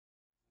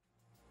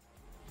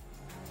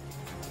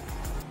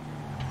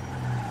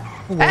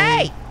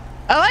Hey!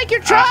 I like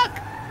your truck!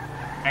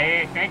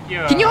 Hey, thank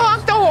you. Can you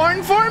honk the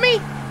horn for me?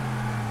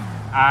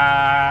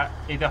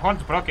 The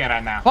horn's broken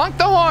right now. Honk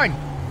the horn!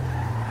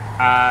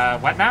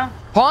 What now?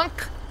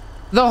 Honk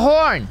the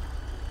horn!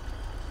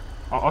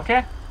 Oh,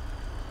 okay.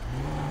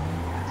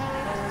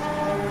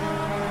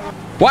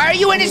 Why are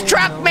you in his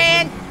truck,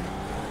 man?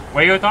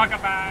 What are you talking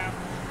about?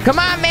 Come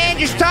on, man,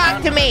 just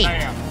talk to me.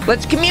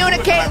 Let's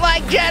communicate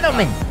like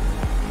gentlemen.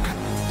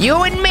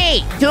 You and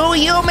me, two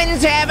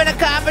humans having a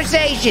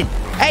conversation.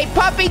 Hey,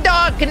 puppy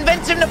dog,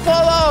 convince him to pull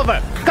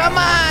over. Come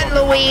on,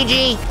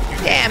 Luigi.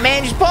 Yeah,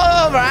 man, just pull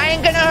over. I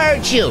ain't gonna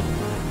hurt you.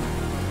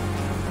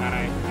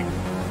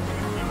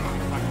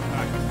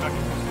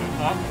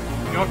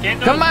 You okay,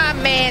 dude? Come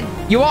on, man.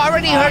 You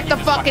already hurt the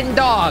fucking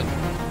dog.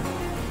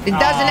 It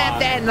doesn't have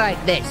to end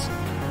like this.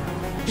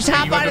 Just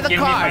hop out of the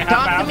car.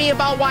 Talk to me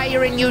about why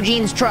you're in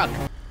Eugene's truck.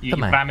 You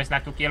promise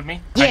not to kill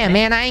me? Yeah,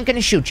 man, I ain't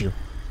gonna shoot you.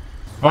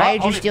 Why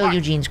did you steal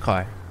Eugene's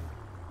car?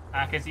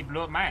 Because he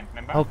blew up mine,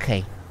 remember?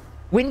 Okay.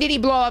 When did he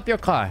blow up your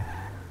car?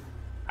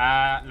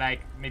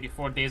 Like maybe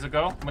 4 days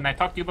ago. When I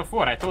talked to you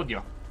before, I told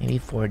you. Maybe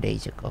 4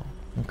 days ago.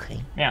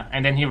 Okay. Yeah,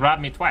 and then he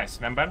robbed me twice,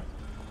 remember?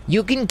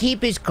 You can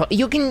keep his car.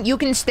 You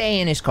can stay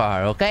in his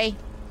car, okay?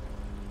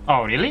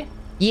 Oh, really?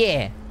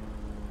 Yeah.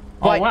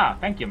 Oh, wow.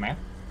 Thank you, man.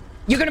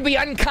 You're gonna be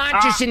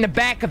unconscious in the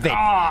back of it.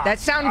 That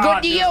sound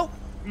good to you?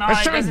 No,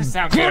 it doesn't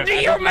sound good to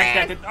you,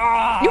 man?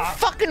 You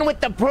fucking with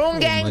the prune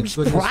gang's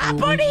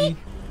property?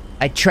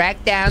 I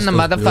tracked down the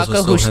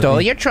motherfucker who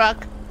stole your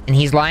truck, and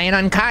he's lying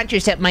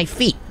unconscious at my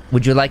feet.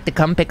 Would you like to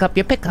come pick up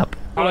your pickup?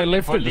 Well, I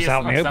left it just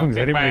out in the open because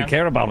I didn't really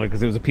care about it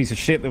because it was a piece of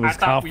shit that was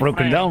half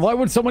broken down. Why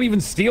would someone even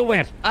steal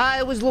that?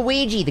 It was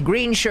Luigi, the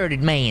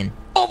green-shirted man.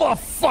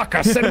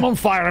 Motherfucker! Set him on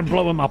fire and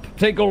blow him up.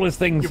 Take all his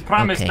things. You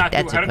promised not to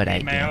hurt me, That's a good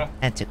idea.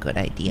 That's a good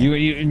idea.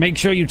 You make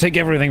sure you take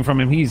everything from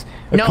him. He's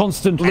a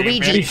constant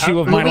issue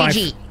of my life.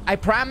 Luigi, I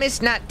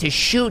promise not to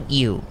shoot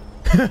you.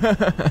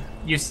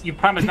 You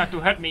promised not to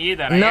hurt me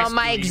either. No,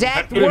 my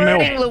exact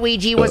wording,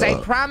 Luigi, was I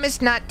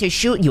promised not to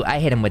shoot you. I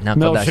hit him with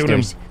knuckle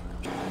dusters.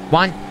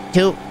 1,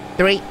 2,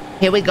 3.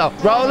 Here we go.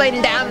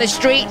 Rolling down the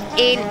street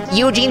in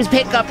Eugene's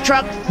pickup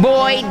truck.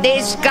 Boy,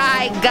 this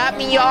guy got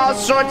me all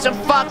sorts of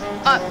fucked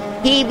up.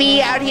 He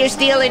be out here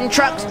stealing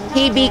trucks.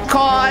 He be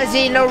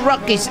causing a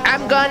ruckus.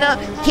 I'm gonna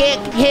kick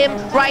him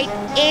right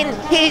in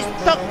his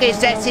tuckus.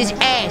 That's his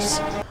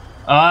ass.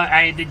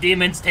 The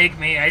demons take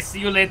me. I see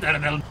you later.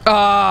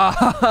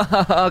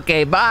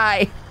 Okay,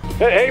 bye.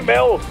 Hey,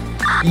 Mel.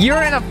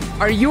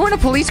 Are you in a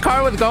police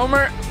car with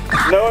Gomer?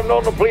 No, I'm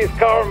not in a police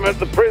car. I'm at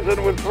the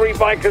prison with 3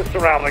 bikers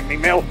surrounding me,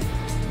 Mel.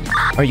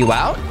 Are you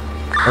out?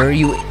 Or are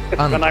you...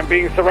 And I'm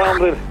being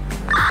surrounded.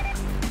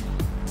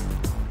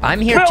 I'm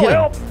here too.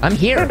 Help. I'm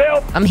here.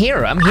 Help. I'm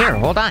here.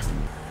 Hold on.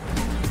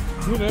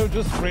 You know,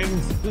 just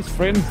friends.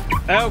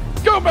 Out.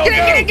 Go, Mel,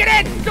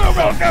 Get in! Go,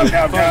 Mel, go!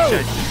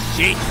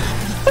 Shit.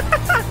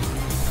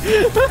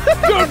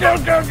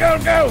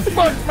 Go!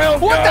 Fuck, Mel,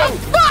 go! What the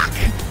fuck?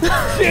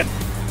 Shit!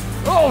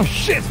 Oh,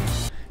 shit!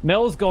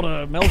 Mel's got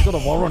a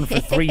warrant for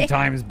 3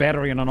 times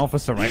battering an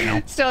officer right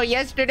now. So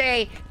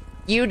yesterday,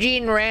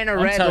 Eugene ran a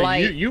red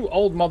light. You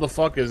old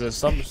motherfuckers is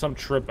some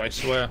trip, I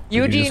swear.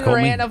 Eugene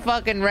ran a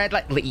fucking red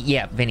light.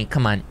 Yeah, Vinny,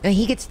 come on.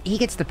 He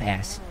gets the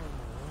pass.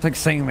 It's like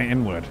saying the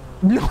N-word.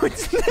 No,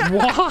 it's not.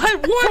 What?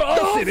 What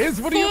Well, the it is.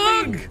 What do you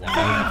mean?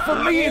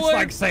 For me, it's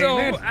like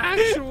saying that.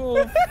 Actual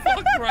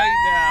fuck right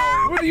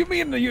now. What do you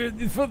mean?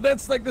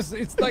 That's like this.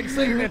 It's like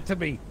saying that to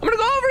me. I'm gonna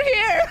go over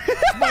here.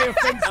 It's my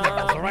offense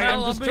level, all right?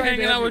 Mel, I'm just I'll be trying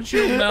hanging to out with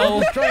you, Mel.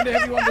 I'm just trying to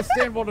have you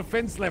understand what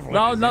offense level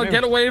it is. No,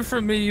 get away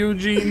from me,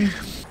 Eugene.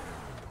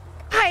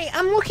 Hi,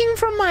 I'm looking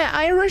for my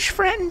Irish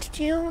friend.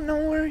 Do you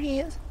know where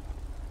he is?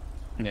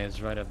 Yeah, it's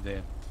right up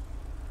there.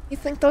 You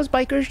think those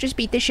bikers just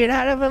beat the shit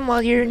out of him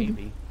while you're...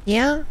 Maybe.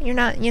 Yeah? You're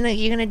not, you're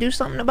gonna do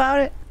something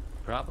about it?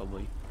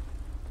 Probably.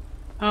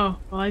 Oh,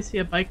 well, I see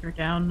a biker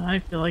down. I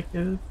feel like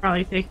they're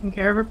probably taken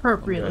care of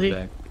appropriately.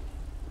 Right back.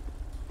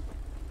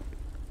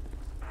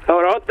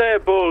 All right there,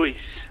 boys.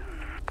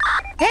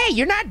 Hey,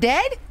 you're not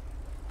dead?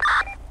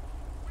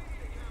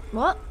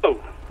 What? Oh,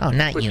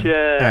 not but, you.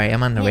 Alright,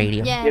 I'm on the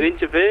radio. Yeah. you're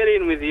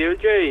interfering with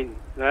Eugene.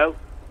 No?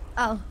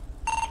 Oh.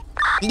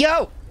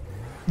 Yo!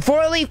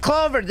 4-leaf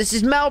clover, this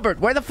is Melbert.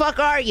 Where the fuck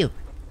are you?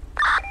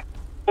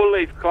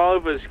 4-leaf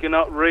clovers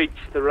cannot reach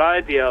the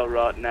radio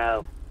right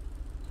now.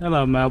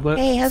 Hello, Melbert.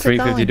 Hey, how's it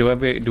going?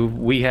 350, do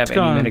we have It's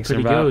any going minutes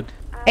pretty around? good.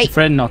 Hey.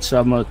 Friend, not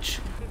so much.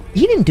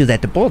 He didn't do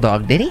that to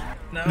Bulldog, did he?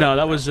 No,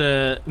 that was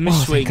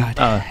Miss Swing.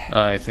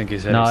 I think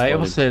he's No, it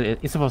was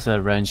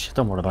a wrench.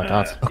 Don't worry about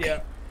that. Okay. Yeah.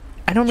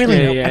 I don't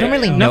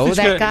really know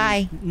that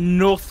guy.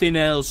 Nothing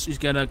else is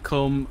gonna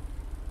come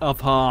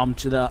of harm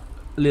to that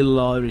little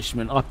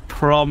Irishman. I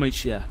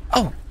promise you.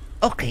 Oh,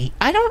 okay.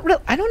 I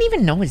don't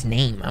even know his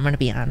name. I'm gonna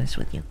be honest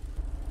with you.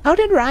 How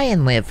did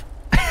Ryan live?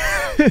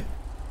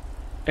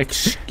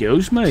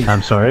 Excuse me.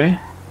 I'm sorry?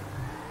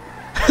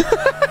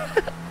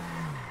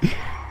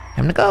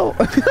 Time to go.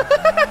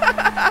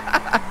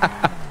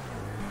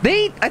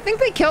 I think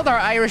they killed our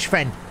Irish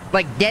friend.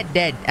 Like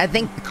dead. I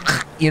think,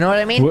 you know what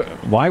I mean?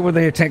 Why would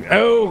they attack?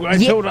 Oh, I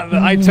told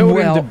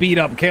him to beat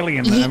up Kelly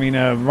and Ryan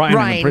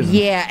in the prison.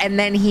 Yeah, and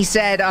then he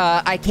said,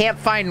 I can't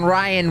find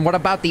Ryan. What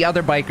about the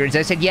other bikers?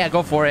 I said, yeah,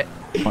 go for it.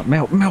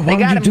 Mel, why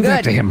did you do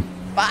that to him?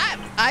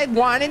 I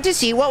wanted to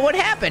see what would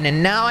happen,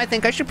 and now I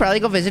think I should probably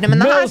go visit him in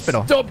the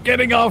hospital. Stop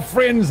getting our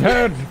friends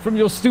hurt from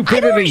your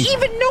stupidity. I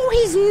don't even know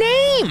his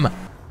name.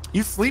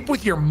 You sleep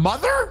with your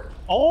mother?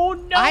 Oh,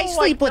 no. I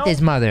sleep with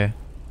his mother.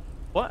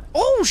 What?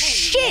 Oh,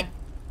 shit.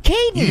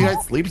 Caden. You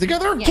guys sleep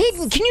together? Yes.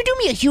 Caden, can you do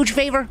me a huge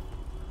favor?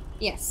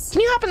 Yes.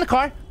 Can you hop in the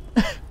car?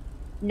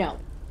 No.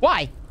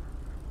 Why?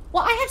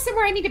 Well, I have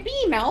somewhere I need to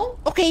be, Mel.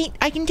 Okay,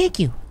 I can take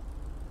you.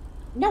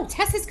 No,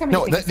 Tess is coming.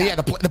 No,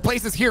 the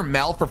place is here,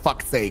 Mel, for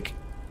fuck's sake.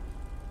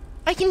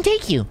 I can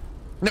take you.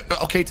 No,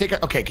 okay,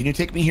 okay, can you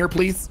take me here,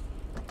 please?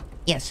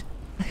 Yes.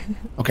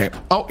 Okay.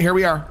 Oh, here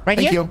we are. Right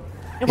Thank here? you.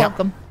 You're Yep.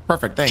 welcome.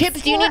 Perfect, thanks.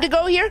 Chips, do you need to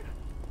go here?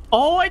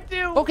 Oh, I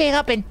do. Okay,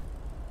 hop in.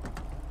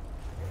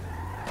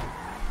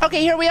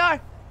 Okay, here we are.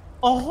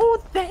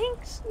 Oh,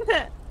 thanks.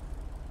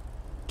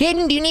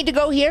 Caden, do you need to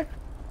go here?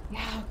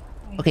 Yeah.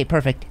 Okay,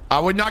 perfect. I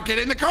would not get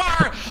in the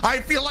car. I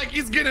feel like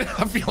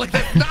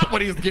that's not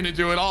what he's gonna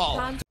do at all.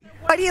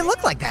 Why do you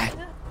look like that?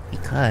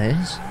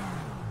 Because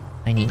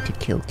I need to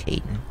kill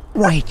Caden.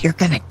 Wait, you're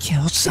gonna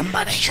kill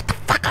somebody? Shut the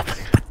fuck up.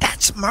 But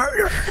that's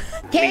murder.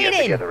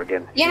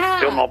 Caden!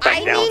 Yeah.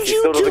 I need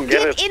you to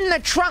get in the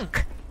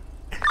trunk.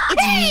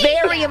 It's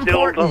very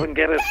important.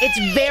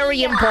 It's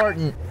very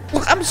important.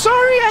 Look, I'm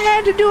sorry I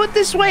had to do it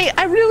this way.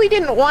 I really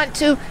didn't want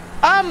to.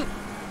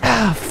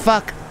 Oh,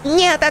 fuck.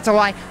 Yeah, that's a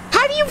lie.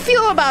 How do you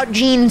feel about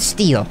Jean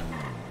Steele?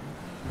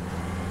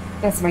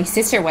 That's my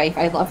sister wife.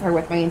 I love her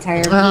with my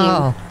entire being.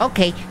 Oh,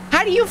 okay.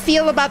 How do you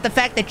feel about the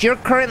fact that you're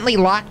currently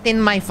locked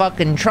in my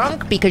fucking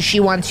trunk because she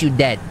wants you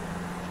dead?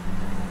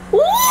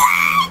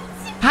 What?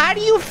 How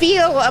do you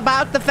feel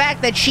about the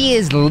fact that she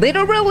is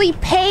literally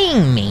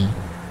paying me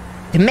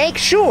to make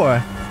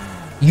sure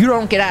you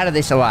don't get out of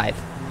this alive?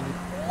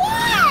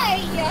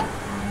 Why?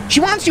 She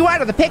wants you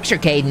out of the picture,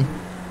 Caden.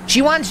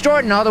 She wants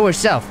Jordan all to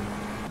herself.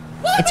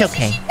 It's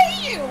okay. She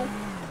pay you?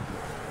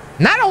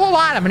 Not a whole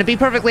lot, I'm gonna be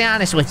perfectly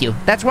honest with you.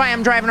 That's why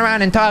I'm driving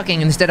around and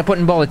talking instead of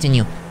putting bullets in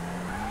you.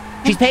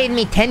 She's paying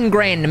me 10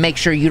 grand to make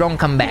sure you don't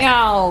come back.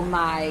 Oh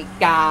my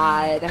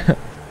god.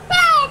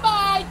 Oh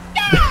my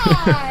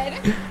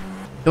god!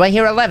 Do I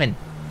hear 11?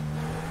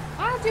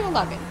 I'll do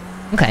 11.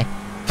 Okay.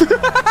 Go to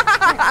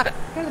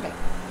the bed.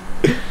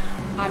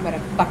 I'm gonna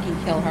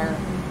fucking kill her.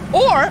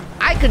 Or,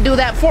 I could do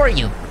that for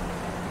you.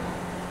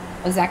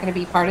 Was that gonna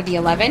be part of the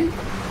 11?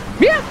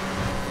 Yeah.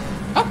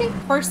 Okay,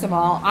 first of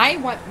all, I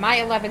want my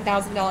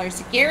 $11,000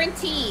 to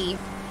guarantee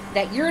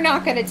that you're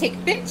not going to take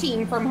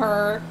 15 from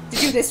her to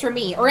do this for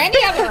me, or any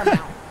other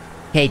amount.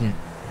 Caden.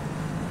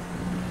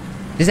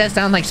 Does that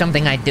sound like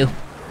something I'd do?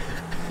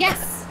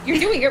 Yes, you're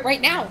doing it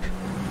right now.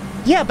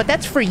 Yeah, but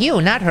that's for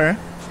you, not her.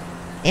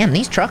 Damn,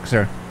 these trucks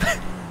are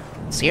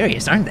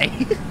serious, aren't they?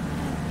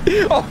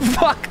 Oh,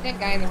 fuck. That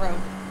guy in the road.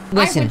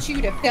 Listen. I want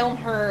you to film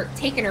her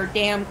taking her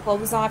damn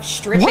clothes off,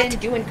 stripping, What?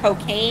 doing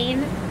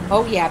cocaine.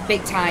 Oh yeah,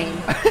 big time.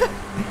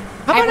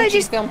 How about I want you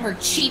just to film her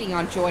cheating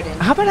on Jordan.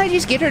 How about I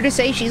just get her to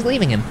say she's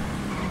leaving him?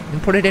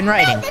 And put it in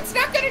writing. No, that's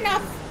not good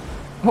enough.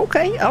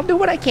 Okay, I'll do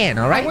what I can,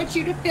 alright? I want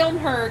you to film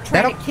her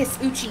trying to kiss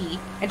Uchi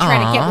and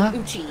trying to get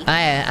with Uchi.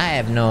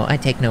 I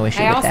take no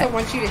issue I with that. also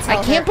want you to tell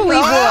her. I can't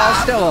believe we're all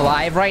still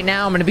alive right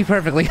now, I'm gonna be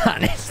perfectly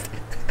honest.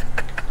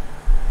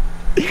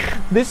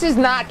 This is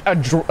not a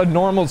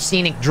normal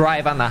scenic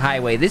drive on the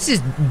highway. This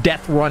is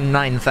Death Run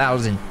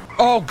 9000.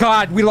 Oh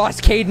god, we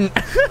lost Caden.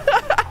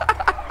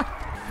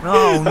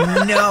 Oh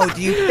no,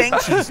 do you think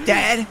she's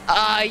dead?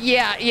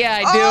 Yeah,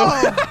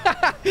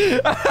 I do.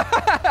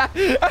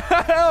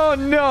 Oh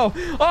no.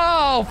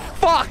 Oh,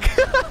 fuck.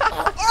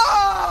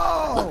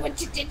 Oh! Look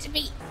what you did to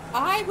me.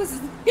 I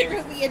was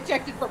literally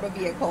ejected from a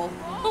vehicle.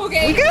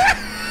 Okay.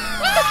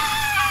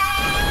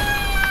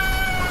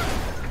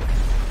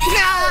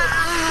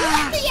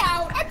 Let me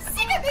out! I'm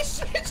sick of this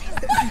shit! Just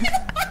let me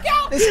the fuck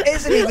out! This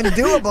isn't even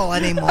doable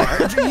anymore.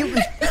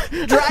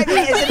 Driving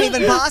isn't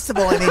even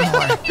possible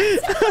anymore.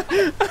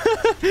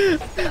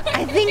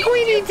 I think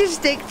we need to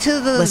stick to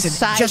the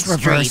side just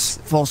reverse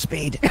streets. full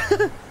speed.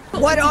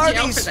 What are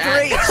these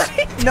streets?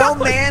 No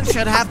man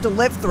should have to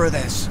live through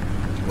this.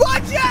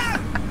 Watch out!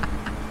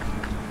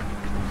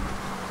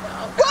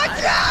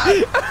 Watch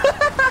out!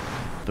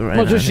 How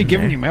much is she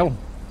giving you, Mel?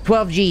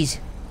 12 G's.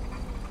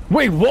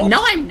 Wait, what?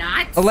 No, I'm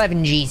not.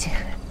 11 G's.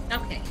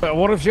 Okay. But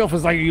what if she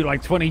offers you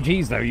like 20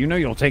 G's though? You know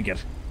you'll take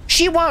it.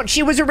 She won't.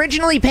 She was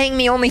originally paying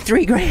me only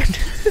 3 grand.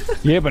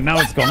 Yeah, but now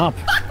it's gone up.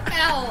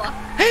 Hell.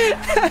 3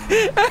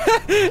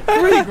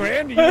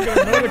 grand? You gonna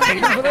murder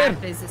Caden for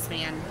that?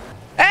 Businessman.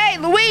 Hey,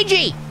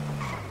 Luigi!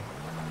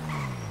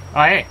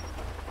 Oh, hey. I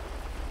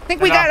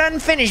think we got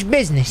unfinished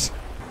business.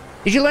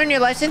 Did you learn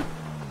your lesson?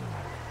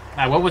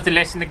 What was the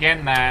lesson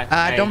again?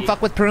 Don't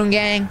fuck with Prune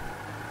Gang.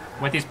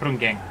 What is Prune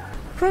Gang?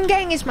 Prune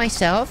Gang is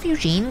myself,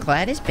 Eugene,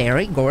 Gladys,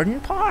 Barry, Gordon,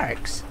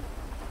 Parks.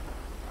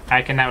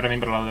 I cannot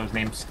remember all those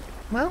names.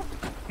 Well,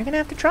 you're gonna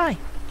have to try.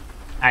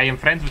 I am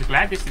friends with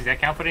Gladys. Does that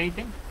count for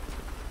anything?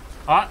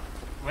 Oh,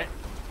 wait.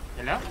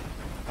 Hello?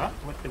 Oh,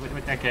 what,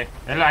 okay.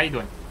 Hello, how you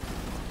doing?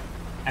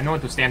 I know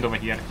when to stand over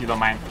here, if you don't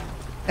mind.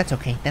 That's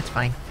okay. That's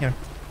fine. Here.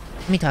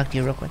 Let me talk to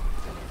you real quick.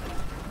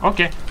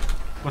 Okay.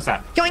 What's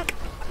up? Yoink!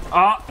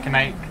 Oh, can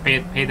I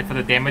pay for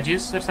the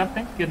damages or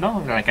something? You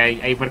know, like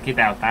I work it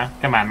out, huh?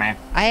 Come on, man.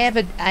 I have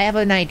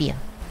an idea.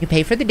 You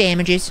pay for the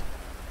damages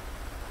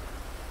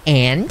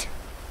and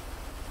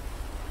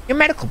your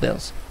medical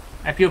bills.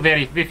 We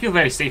feel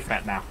very safe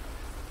right now.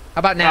 How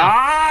about now?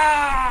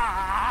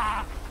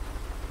 Ah!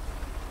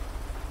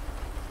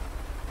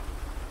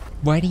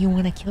 Why do you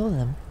want to kill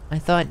them? I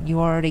thought you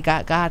already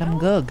got him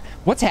good.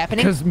 What's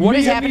happening? What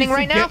is happening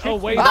right now?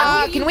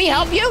 Can we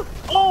help you?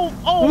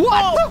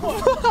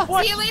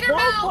 What? See you later,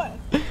 Mel.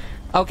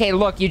 Okay,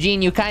 look,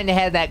 Eugene, you kind of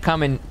had that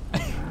coming.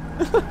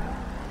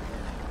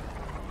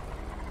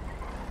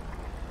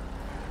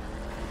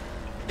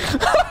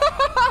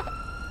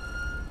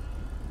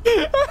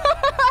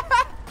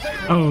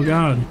 Oh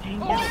God.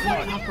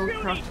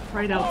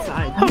 Right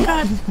outside. Oh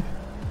God.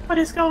 What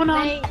is going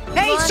on?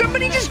 Hey,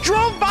 somebody just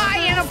drove by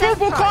in a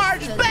purple car.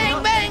 Just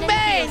bang, bang,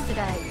 bang.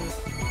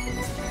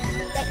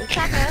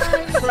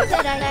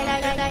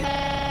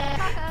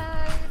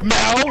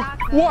 Mel?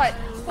 What?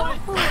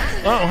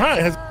 Oh,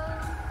 hi.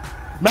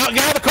 Mel,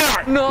 get out of the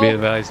car! No. Be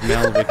advised,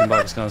 Mel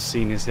Wickenbach's gonna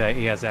see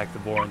he has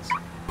active warrants.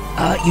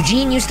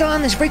 Eugene, you still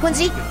on this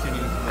frequency?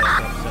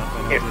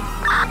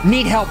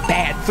 Need help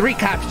bad. 3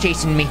 cops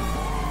chasing me.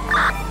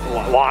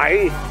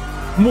 Why?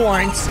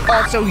 Warrants.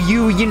 Also,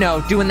 you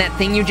know, doing that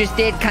thing you just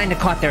did kind of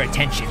caught their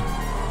attention.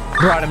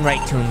 Brought them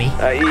right to me.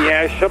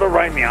 Yeah, should have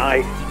right in the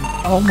eye.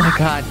 Oh my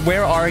God,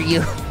 where are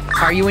you?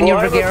 Are you in your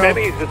Vigero?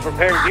 Betty's is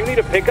preparing. Do you need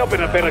a pickup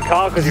in a better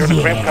car because you're in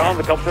a cramped car and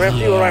the cops are after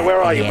you? All right,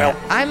 where are you, Mel?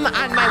 I'm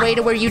on my way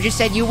to where you just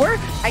said you were.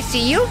 I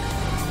see you.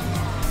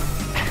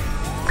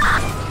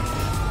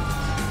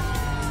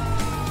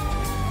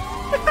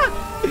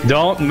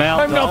 Don't, Mel.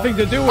 I have nothing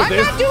to do with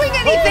this. I'm not doing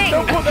anything.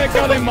 Oh, don't put that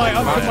gun in my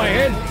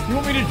head. You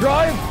want me to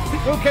drive?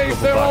 Okay,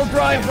 sir, I'll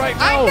drive right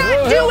now. I'm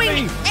not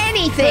doing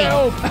anything.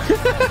 Help.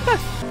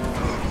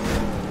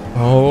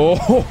 Oh!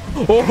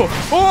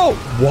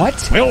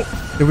 What? Well,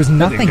 there was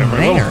nothing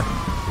there.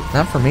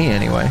 Not for me,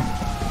 anyway.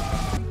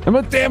 I'm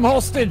a damn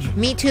hostage.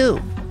 Me too.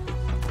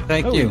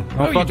 Thank you.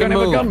 Don't fucking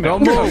move.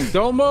 Don't move.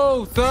 Don't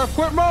move, sir.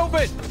 Quit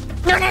moving.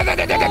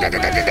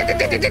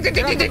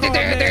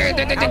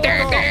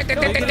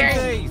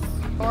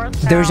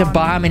 There's a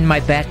bomb in my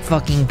back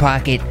fucking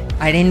pocket.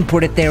 I didn't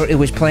put it there. It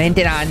was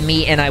planted on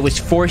me, and I was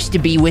forced to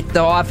be with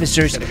the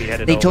officers.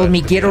 They told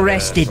me, get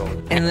arrested,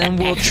 and then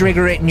we'll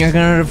trigger it, and you're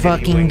gonna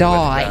fucking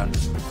die.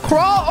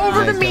 Crawl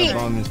over to me,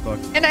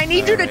 and I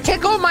need you to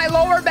tickle my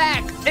lower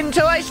back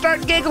until I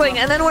start giggling,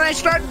 and then when I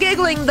start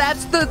giggling,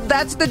 that's the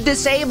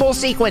disable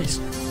sequence.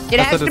 It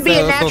has to be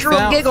a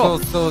natural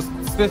giggle.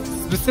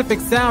 Specific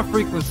sound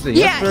frequency.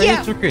 Yeah, That's very yeah.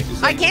 intricate.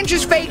 I can't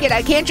just fake it.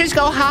 I can't just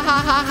go ha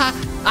ha ha ha.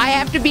 I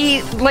have to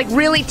be like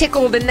really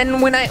tickled, and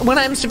then when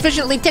I'm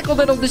sufficiently tickled,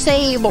 it'll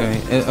disable.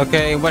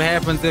 Okay. What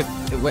happens if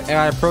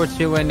I approach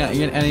you and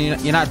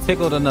you're not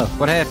tickled enough?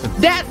 What happens?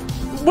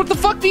 What the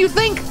fuck do you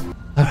think?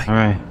 All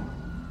right.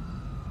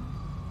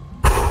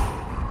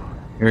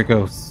 Here it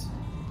goes.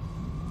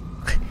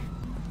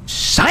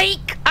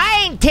 Psych!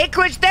 I ain't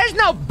ticklish. There's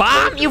no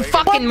bomb, you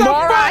fucking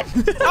moron.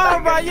 Oh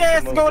my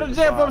yes, go to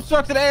jail for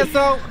obstructing,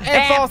 asshole.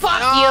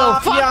 Fuck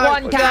you.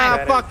 Fuck one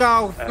time. Fuck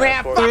off.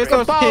 Yeah, fuck This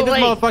the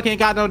police. motherfucker ain't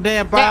got no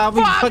damn bomb.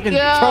 We just fucking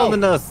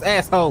trolling us,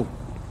 asshole.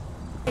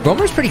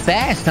 Gomer's pretty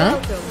fast, huh?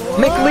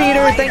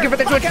 McLeader, thank you for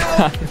the Twitch.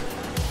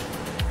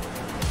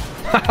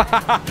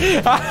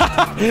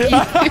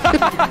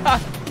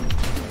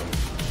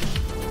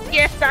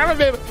 Yes, I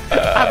remember.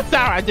 I'm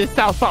sorry, I just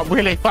saw something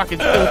really fucking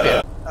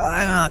stupid.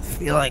 I'm not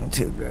feeling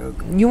too good.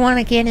 You want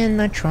to get in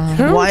the trunk?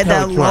 Why'd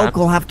that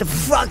local have to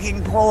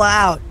fucking pull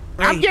out?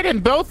 I'm getting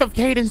both of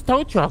Caden's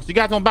tow trucks. You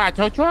guys gonna buy a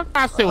tow truck?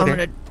 I'll sue I'm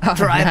it. gonna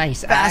drive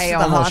nice. fast I to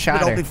the almost shot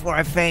hospital her. before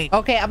I faint.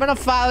 Okay, I'm gonna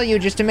follow you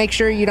just to make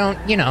sure you don't,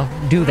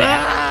 do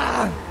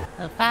that.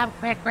 A 5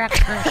 crack rock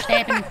for a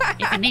stabbing.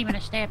 If you need me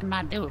to stab him,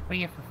 I'd do it for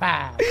you for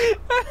 5.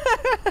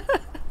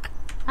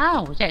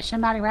 Oh, is that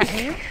somebody right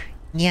here?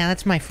 Yeah,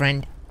 that's my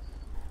friend.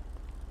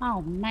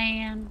 Oh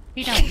man,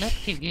 he don't look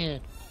too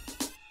good.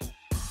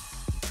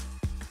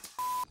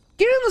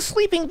 Get in the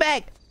sleeping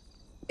bag.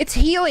 It's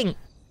healing.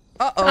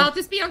 Uh-oh. I'll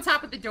just be on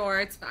top of the door.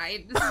 It's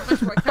fine. This is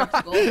much more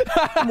comfortable.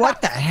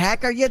 What the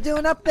heck are you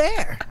doing up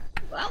there?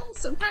 Well,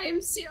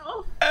 sometimes,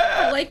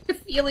 I like the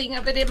feeling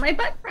of it in my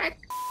butt crack.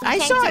 I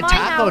saw a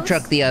taco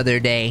truck the other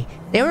day.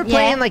 They were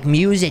playing like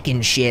music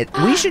and shit.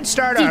 We should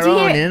start our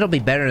own and it'll be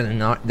better than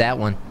that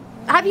one.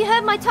 Have you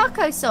heard my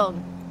taco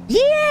song?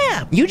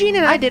 Yeah! Eugene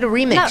and I did a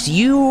remix. No.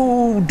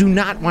 You do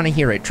not want to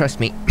hear it, trust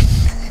me.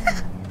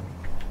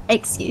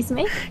 Excuse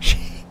me?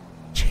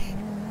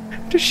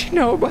 Does she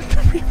know about the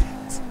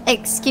remix?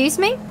 Excuse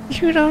me?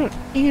 You don't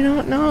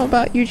know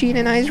about Eugene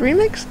and I's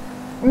remix?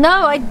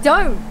 No, I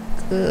don't.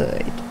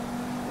 Good.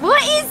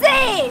 What is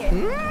it?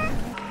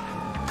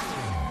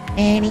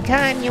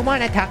 Anytime you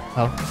want a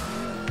taco.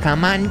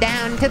 Come on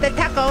down to the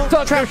taco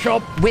truck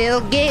shop.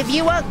 We'll give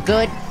you a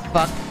good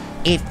fuck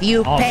if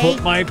you I'll pay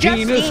put my just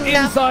penis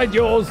enough. inside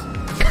yours.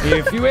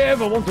 If you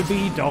ever want to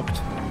be docked,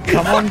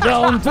 come on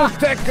down to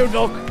Taco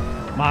Dock.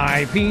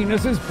 My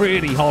penis is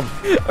pretty hot.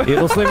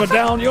 It'll sliver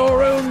down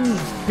your own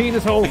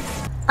penis hole.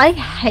 I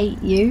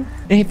hate you.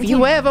 If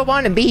you ever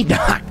want to be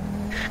docked,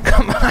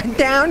 come on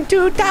down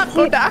to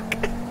Taco Dock.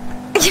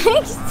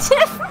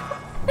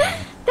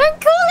 Don't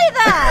call it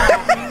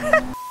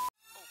that!